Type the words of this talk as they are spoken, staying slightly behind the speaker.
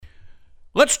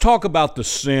Let's talk about the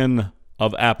sin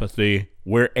of apathy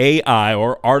where AI,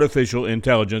 or artificial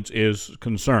intelligence, is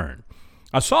concerned.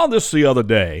 I saw this the other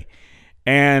day,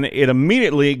 and it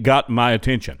immediately got my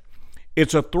attention.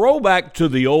 It's a throwback to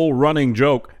the old running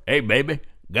joke, "Hey, baby,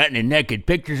 got any naked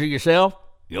pictures of yourself?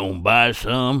 You want to buy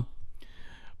some?"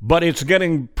 But it's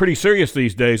getting pretty serious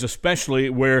these days, especially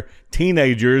where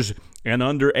teenagers and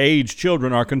underage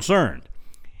children are concerned.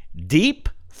 Deep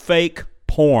fake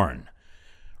porn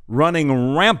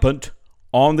running rampant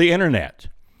on the internet.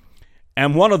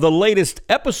 And one of the latest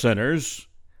epicenters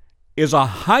is a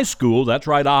high school, that's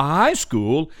right, a high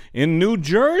school in New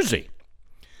Jersey.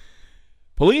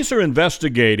 Police are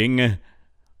investigating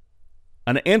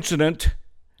an incident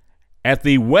at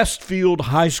the Westfield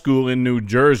High School in New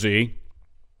Jersey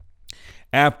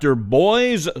after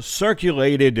boys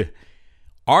circulated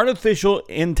artificial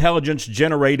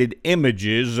intelligence-generated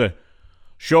images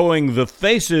showing the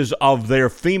faces of their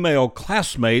female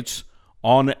classmates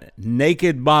on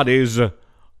naked bodies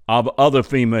of other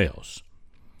females.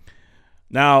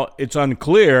 Now, it's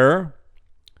unclear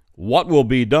what will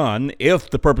be done, if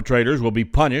the perpetrators will be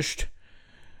punished,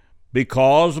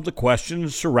 because of the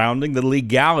questions surrounding the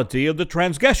legality of the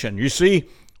transgression. You see,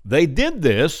 they did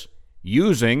this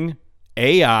using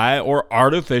AI, or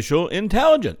artificial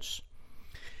intelligence.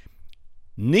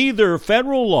 Neither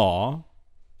federal law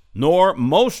nor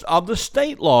most of the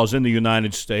state laws in the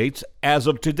United States as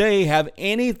of today have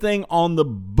anything on the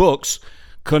books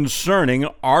concerning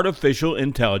artificial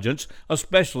intelligence,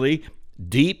 especially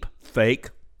deep fake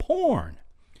porn.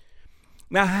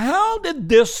 Now, how did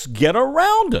this get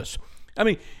around us? I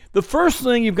mean, the first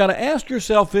thing you've got to ask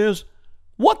yourself is,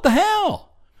 what the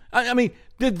hell? I mean,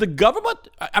 did the government,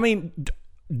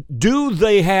 do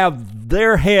they have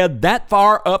their head that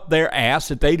far up their ass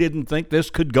that they didn't think this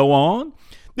could go on?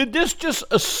 Did this just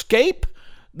escape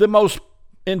the most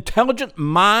intelligent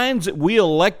minds that we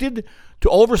elected to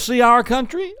oversee our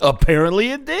country?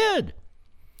 Apparently it did.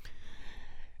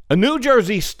 A New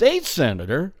Jersey state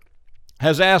senator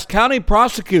has asked county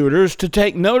prosecutors to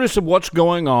take notice of what's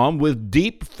going on with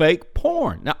deep fake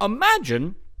porn. Now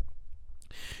imagine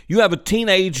you have a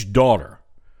teenage daughter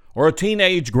or a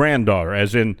teenage granddaughter,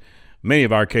 as in many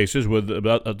of our cases with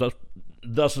that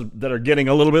are getting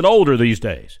a little bit older these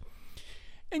days.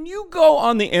 And you go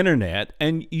on the internet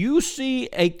and you see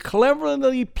a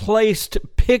cleverly placed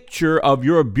picture of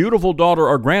your beautiful daughter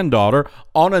or granddaughter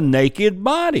on a naked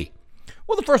body.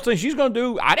 Well, the first thing she's going to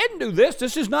do, I didn't do this.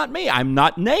 This is not me. I'm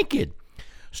not naked.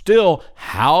 Still,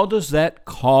 how does that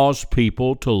cause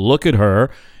people to look at her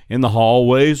in the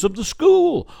hallways of the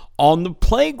school, on the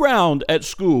playground at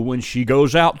school when she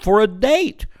goes out for a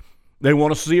date? They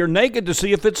want to see her naked to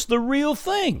see if it's the real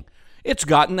thing. It's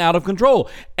gotten out of control.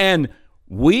 And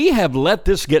we have let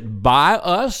this get by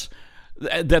us,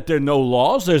 that there are no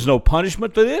laws, there's no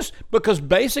punishment for this, because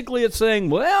basically it's saying,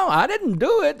 well, I didn't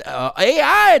do it,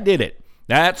 AI did it.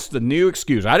 That's the new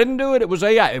excuse. I didn't do it, it was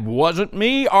AI. It wasn't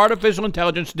me, artificial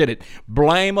intelligence did it.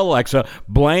 Blame Alexa,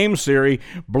 blame Siri,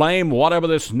 blame whatever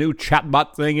this new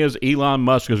chatbot thing is Elon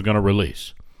Musk is going to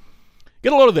release.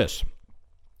 Get a load of this.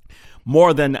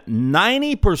 More than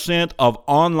 90% of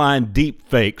online deep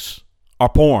fakes are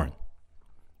porn.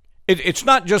 It's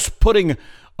not just putting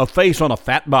a face on a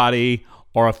fat body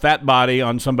or a fat body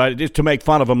on somebody just to make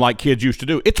fun of them like kids used to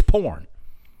do. It's porn.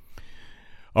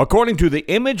 According to the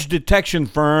image detection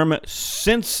firm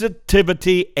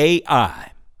Sensitivity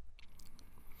AI,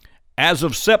 as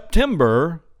of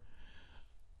September,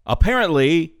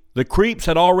 apparently the creeps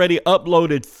had already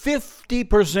uploaded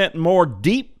 50% more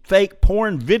deep fake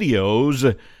porn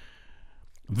videos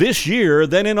this year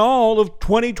than in all of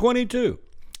 2022.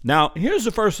 Now, here's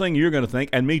the first thing you're going to think,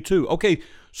 and me too. Okay,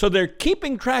 so they're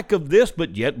keeping track of this,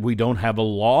 but yet we don't have a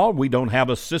law. We don't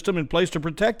have a system in place to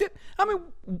protect it. I mean,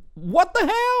 what the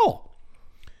hell?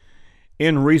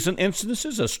 In recent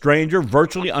instances, a stranger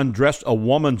virtually undressed a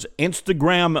woman's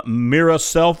Instagram mirror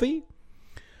selfie.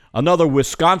 Another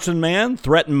Wisconsin man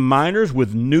threatened minors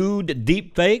with nude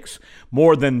deepfakes.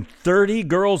 More than 30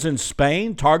 girls in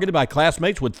Spain targeted by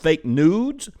classmates with fake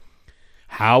nudes.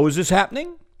 How is this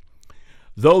happening?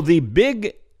 Though the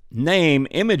big name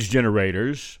image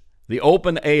generators, the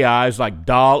open AIs like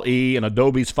DALL-E and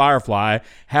Adobe's Firefly,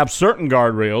 have certain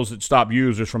guardrails that stop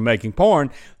users from making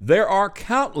porn, there are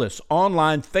countless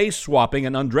online face swapping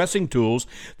and undressing tools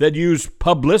that use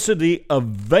publicity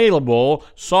available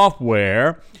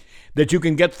software that you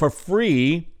can get for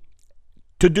free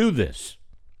to do this.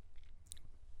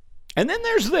 And then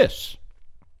there's this.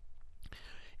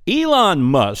 Elon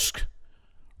Musk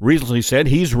recently said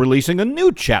he's releasing a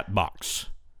new chat box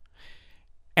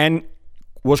and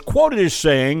was quoted as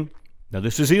saying Now,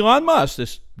 this is Elon Musk.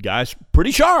 This guy's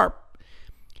pretty sharp.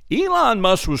 Elon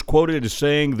Musk was quoted as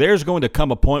saying there's going to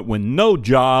come a point when no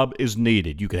job is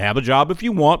needed. You can have a job if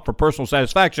you want for personal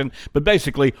satisfaction, but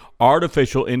basically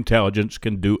artificial intelligence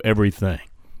can do everything,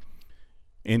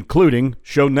 including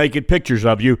show naked pictures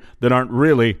of you that aren't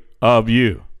really of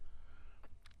you.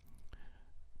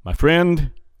 My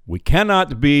friend, we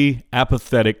cannot be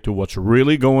apathetic to what's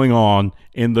really going on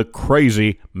in the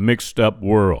crazy, mixed-up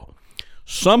world.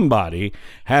 Somebody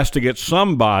has to get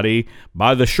somebody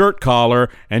by the shirt collar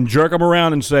and jerk them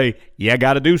around and say, you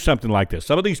got to do something like this.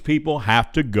 Some of these people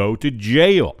have to go to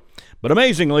jail. But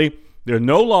amazingly, there are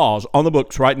no laws on the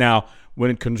books right now when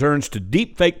it concerns to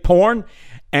deep fake porn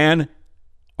and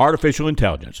artificial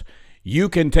intelligence. You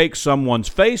can take someone's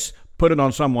face, put it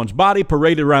on someone's body,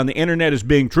 parade it around the internet as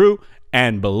being true,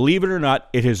 and believe it or not,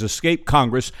 it has escaped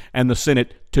Congress and the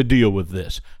Senate to deal with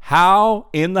this. How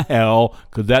in the hell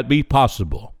could that be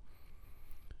possible?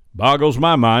 Boggles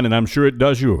my mind, and I'm sure it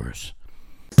does yours.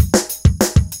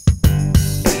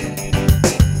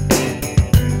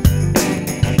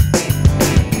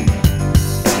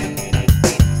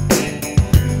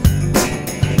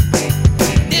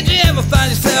 Did you ever find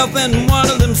yourself in one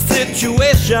of them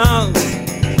situations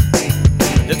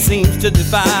that seems to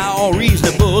defy all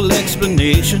reasonable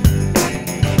explanation?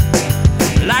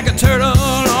 Like a turtle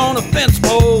on a fence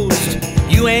post,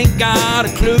 you ain't got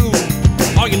a clue.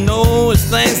 All you know is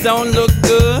things don't look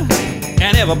good,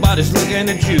 and everybody's looking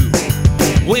at you.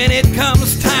 When it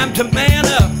comes time to man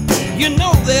up, you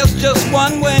know there's just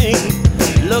one way.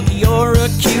 Look your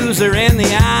accuser in the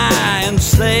eye and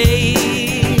say,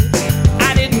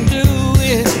 I didn't do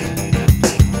it,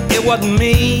 it wasn't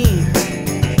me.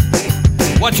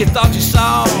 What you thought you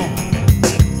saw,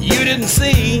 you didn't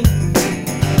see.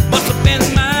 Must have been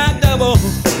my double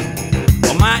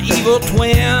or my evil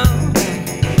twin.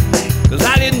 'Cause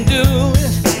I didn't do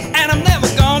it, and I'm never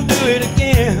gonna do it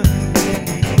again.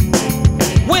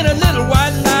 When a little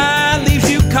white lie leaves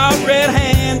you caught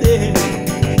red-handed,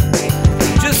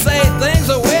 just say things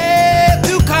are way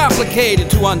too complicated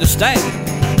to understand.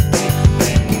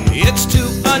 It's too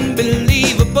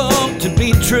unbelievable to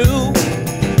be true.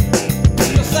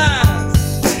 Besides,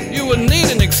 you wouldn't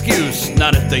need an excuse,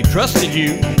 not if they trusted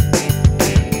you.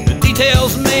 The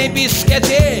details may be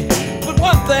sketchy, but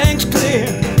one thing's clear.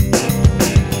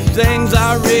 Things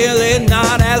are really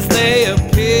not as they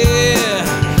appear.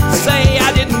 Say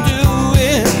I didn't do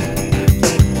it,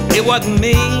 it wasn't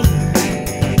me.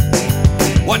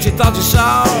 What you thought you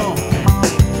saw,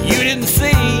 you didn't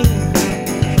see.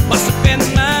 Must have been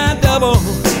my double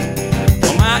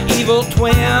or my evil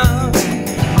twin.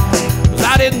 'Cause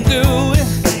I didn't do it,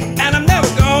 and I'm never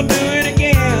gonna do it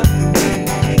again.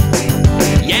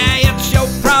 Yeah, it's your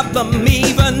problem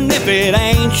even if it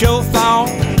ain't your fault.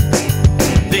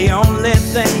 The only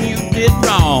thing you did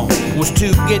wrong was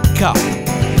to get caught.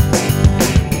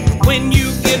 When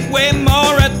you get way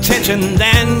more attention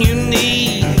than you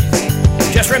need,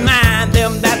 just remind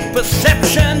them that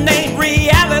perception ain't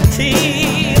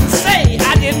reality. And say,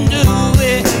 I didn't do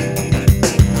it,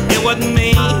 it wasn't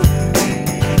me.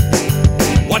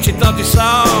 What you thought you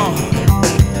saw,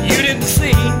 you didn't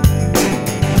see.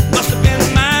 Must have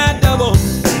been my double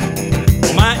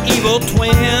or my evil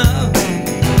twin.